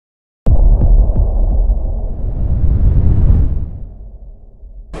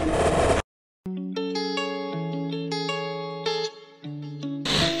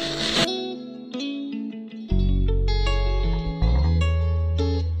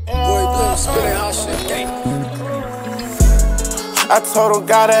I told him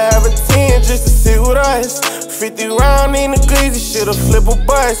gotta have a 10 just to sit with us. 50 round in the glizzy, shit'll flip a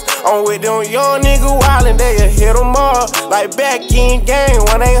bus. I'm with them young nigga wildin', they'll hit them up. Like back in game,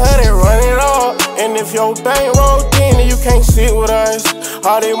 1-800, run it up. And if your bank roll thin, then you can't sit with us.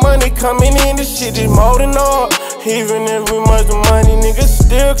 All that money coming in, this shit just molding up. Even if we much the money, niggas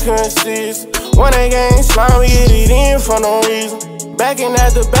still consist. When they gang slime, we get it in for no reason. Backing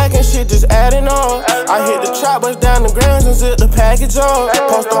at the back and shit just adding up. I hit the trap, bust down the grounds and zip the package up.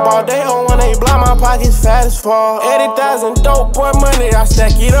 Post up all day on when they block, my pockets fat as fuck. 80,000 dope boy money, I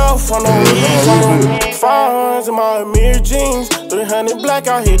stack it up for no reason. 500s in my mirror jeans, 300 black,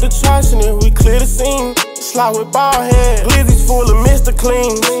 I hit the charts and then we clear the scene. Slide with ball head, glizzies full of Mr.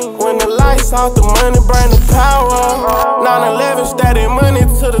 Clean. When the lights off, the money bring the power. 9/11 static money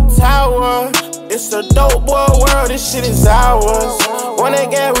to the tower. It's a dope boy world, this shit is ours. When they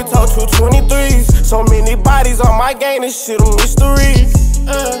gang, we talk 223s. So many bodies on my gang, this shit a mystery.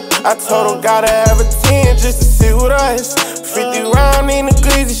 I told him gotta have a 10 just to sit with us. 50 round in the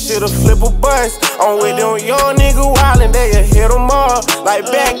glizzy, shit'll flip a bus. I'm with them young nigga wildin', they'll hit them up. Like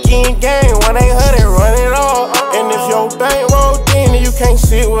back in game, 1-800, run it up. And if your bank roll thin, then you can't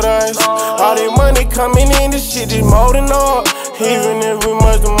sit with us. All that money coming in, this shit just molding up. Even if we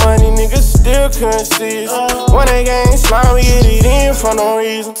much the money, niggas still consist. When they gang slime, we get it in for no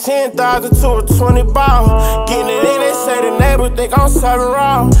reason. 10,000 to a 20 ball. Getting it in, they say the neighbors think I'm serving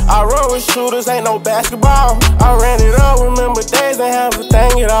raw. I run with shooters, ain't no basketball. I ran it up, remember days, ain't have a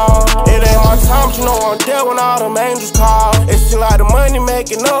thing at all. It ain't my time, but you know I'm dead when all them angels call. It seem like the money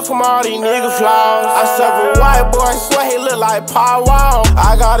making up from all these nigga flaws. I serve a white boy, swear he look like Paul Wall.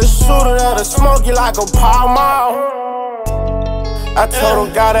 I got a shooter that'll smoke you like a Pall Mall. I told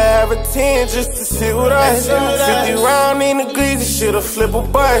him gotta have a 10 just to sit with us. 50 round in the glizzy, shit'll flip a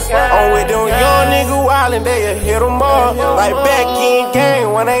bus. I'm with them young nigga wildin', they'll hit them up. Like back in game,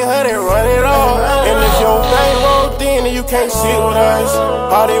 1-800, run it up. And if your bank roll thin, then you can't sit with us.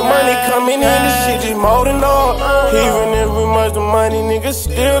 All that money coming in, this shit just molding up. Even if we much the money, niggas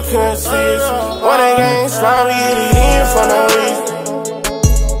still consist. When they gang slime, we get it in for no reason.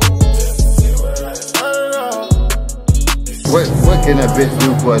 What can a bitch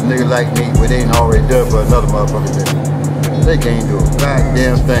do for a nigga like me when they ain't already done for another motherfucker nigga? They can't do a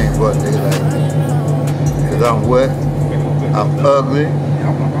goddamn thing for a nigga like me. Cause I'm what? I'm ugly,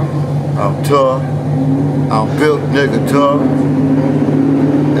 I'm tough, I'm built nigga tough,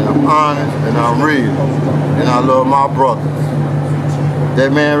 and I'm honest, and I'm real, and I love my brothers.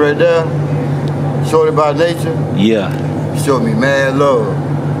 That man right there, shorty by nature, yeah, showed me mad love.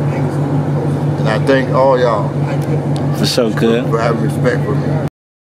 And I thank all y'all for so good. For having respect for me.